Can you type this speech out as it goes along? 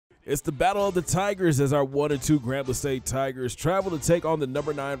It's the battle of the Tigers as our 1-2 Grambling State Tigers travel to take on the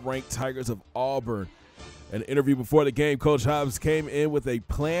number 9 ranked Tigers of Auburn. In an interview before the game, Coach Hobbs came in with a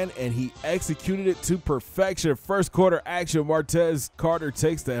plan and he executed it to perfection. First quarter action, Martez Carter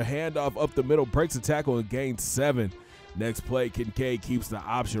takes the handoff up the middle, breaks the tackle and gains 7. Next play, Kincaid keeps the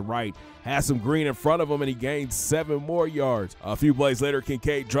option right, has some green in front of him, and he gains 7 more yards. A few plays later,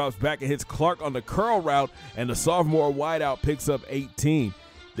 Kincaid drops back and hits Clark on the curl route, and the sophomore wideout picks up 18.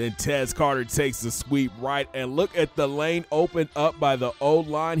 Then Tez Carter takes the sweep right, and look at the lane opened up by the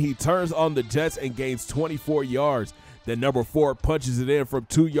O-line. He turns on the Jets and gains 24 yards. Then number 4 punches it in from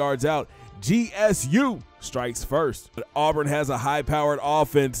 2 yards out. GSU strikes first. But Auburn has a high-powered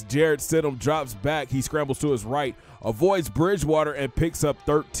offense. Jarrett Stidham drops back. He scrambles to his right, avoids Bridgewater, and picks up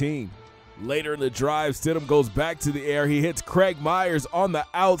 13. Later in the drive, Stidham goes back to the air. He hits Craig Myers on the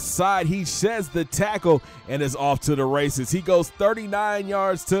outside. He sheds the tackle and is off to the races. He goes 39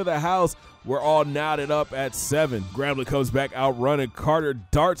 yards to the house. We're all knotted up at 7. Grambling comes back out running. Carter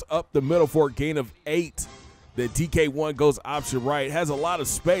darts up the middle for a gain of 8. Then DK1 goes option right, has a lot of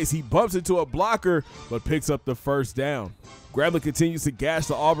space. He bumps into a blocker, but picks up the first down. Grambling continues to gash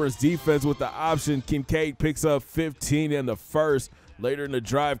the Auburn's defense with the option. Kincaid picks up 15 in the first. Later in the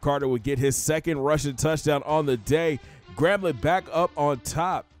drive, Carter would get his second rushing touchdown on the day. Grambling back up on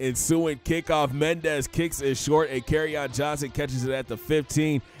top. Ensuing kickoff, Mendez kicks it short, and Kerryon Johnson catches it at the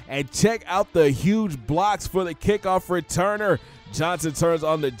 15. And check out the huge blocks for the kickoff returner. Johnson turns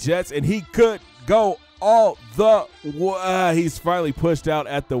on the Jets, and he could go all the way. He's finally pushed out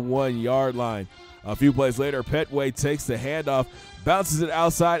at the 1-yard line. A few plays later, Petway takes the handoff, bounces it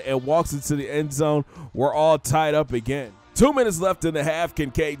outside, and walks into the end zone. We're all tied up again. 2 minutes left in the half.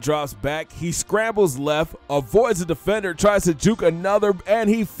 Kincaid drops back. He scrambles left, avoids a defender, tries to juke another, and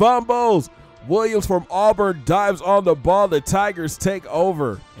he fumbles. Williams from Auburn dives on the ball. The Tigers take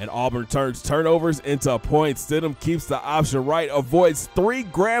over, and Auburn turns turnovers into points. Stidham keeps the option right, avoids 3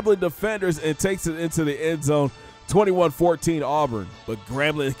 Grambling defenders, and takes it into the end zone. 21-14 Auburn. But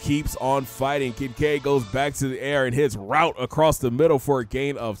Grambling keeps on fighting. Kincaid goes back to the air and hits route across the middle for a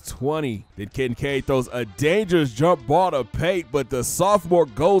gain of 20. Then Kincaid throws a dangerous jump ball to Pate, but the sophomore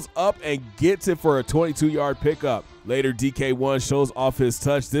goes up and gets it for a 22-yard pickup. Later, DK1 shows off his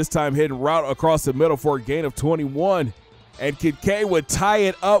touch, this time hitting route across the middle for a gain of 21. And Kincaid would tie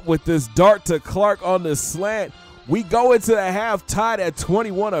it up with this dart to Clark on the slant. We go into the half tied at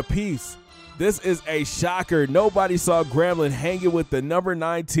 21 apiece. This is a shocker. Nobody saw Grambling hanging with the number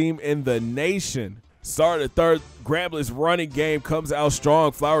 9 team in the nation. Start of the third, Grambling's running game comes out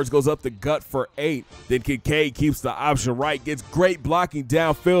strong. Flowers goes up the gut for 8. Then Kincaid keeps the option right, gets great blocking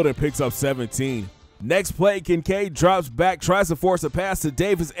downfield, and picks up 17. Next play, Kincaid drops back, tries to force a pass to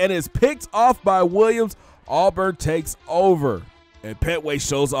Davis, and is picked off by Williams. Auburn takes over, and Petway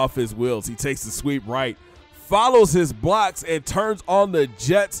shows off his wheels. He takes the sweep right, follows his blocks, and turns on the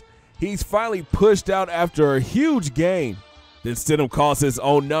Jets. He's finally pushed out after a huge gain. Then Stidham calls his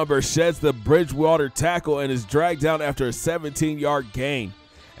own number, sheds the Bridgewater tackle, and is dragged down after a 17-yard gain.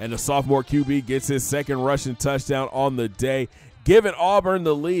 And the sophomore QB gets his second rushing touchdown on the day, giving Auburn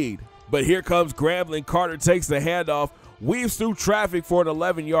the lead. But here comes Grambling. Carter takes the handoff, weaves through traffic for an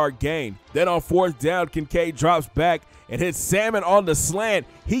 11-yard gain. Then on 4th down, Kincaid drops back and hits Salmon on the slant.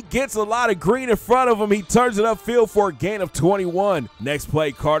 He gets a lot of green in front of him. He turns it upfield for a gain of 21. Next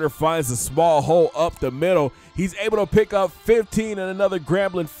play, Carter finds a small hole up the middle. He's able to pick up 15 and another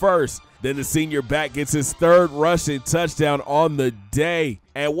Grambling first. Then the senior back gets his 3rd rushing touchdown on the day.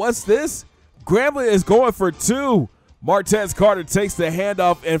 And what's this? Grambling is going for 2. Martez Carter takes the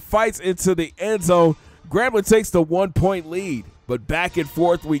handoff and fights into the end zone. Grambling takes the 1-point lead. But back and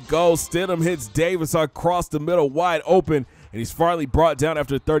forth we go. Stidham hits Davis across the middle wide open, and he's finally brought down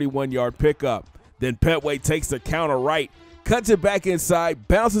after a 31-yard pickup. Then Petway takes the counter right, cuts it back inside,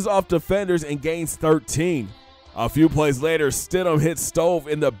 bounces off defenders, and gains 13. A few plays later, Stidham hits Stove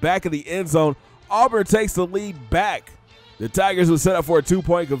in the back of the end zone. Auburn takes the lead back. The Tigers were set up for a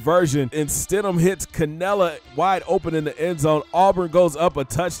 2-point conversion, and Stidham hits Canella wide open in the end zone. Auburn goes up a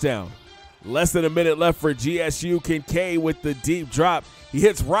touchdown. Less than a minute left for GSU. Kincaid with the deep drop. He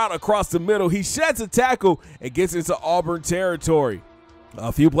hits route across the middle. He sheds a tackle and gets into Auburn territory.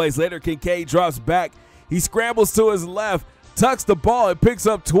 A few plays later, Kincaid drops back. He scrambles to his left, tucks the ball, and picks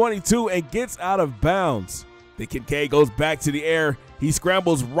up 22 and gets out of bounds. Then Kincaid goes back to the air. He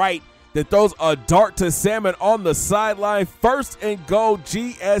scrambles right, then throws a dart to Salmon on the sideline. 1st and goal,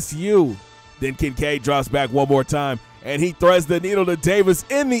 GSU. Then Kincaid drops back one more time, and he threads the needle to Davis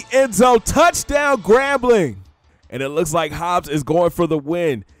in the end zone. Touchdown, Grambling. And it looks like Hobbs is going for the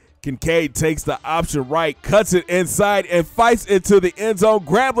win. Kincaid takes the option right, cuts it inside, and fights into the end zone.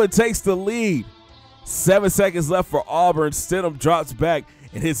 Grambling takes the lead. 7 seconds left for Auburn. Stidham drops back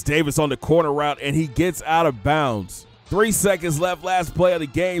and hits Davis on the corner route, and he gets out of bounds. 3 seconds left, last play of the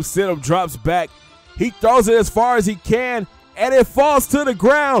game. Stidham drops back. He throws it as far as he can, and it falls to the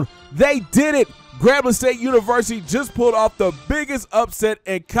ground. They did it. Grambling State University just pulled off the biggest upset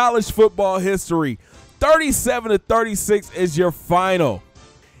in college football history. 37-36 is your final.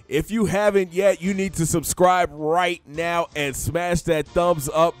 If you haven't yet, you need to subscribe right now and smash that thumbs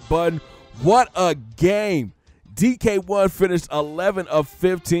up button. What a game. DK1 finished 11 of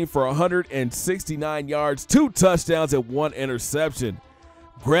 15 for 169 yards, 2 touchdowns, and 1 interception.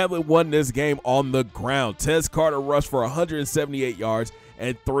 Grambling won this game on the ground. Tez Carter rushed for 178 yards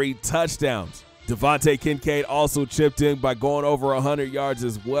and 3 touchdowns. Devontae Kincaid also chipped in by going over 100 yards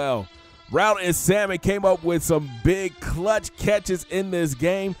as well. Route and Salmon came up with some big clutch catches in this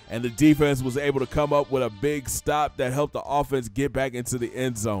game, and the defense was able to come up with a big stop that helped the offense get back into the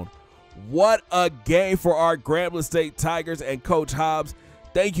end zone. What a game for our Grambling State Tigers and Coach Hobbs.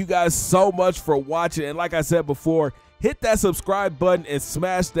 Thank you guys so much for watching, and like I said before, hit that subscribe button and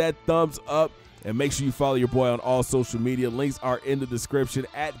smash that thumbs up, and make sure you follow your boy on all social media. Links are in the description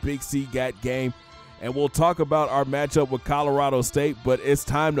at Big C Gat Game. And we'll talk about our matchup with Colorado State, but it's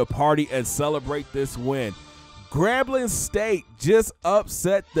time to party and celebrate this win. Grambling State just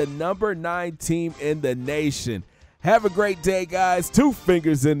upset the number 9 team in the nation. Have a great day, guys. 2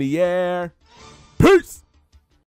 fingers in the air. Peace.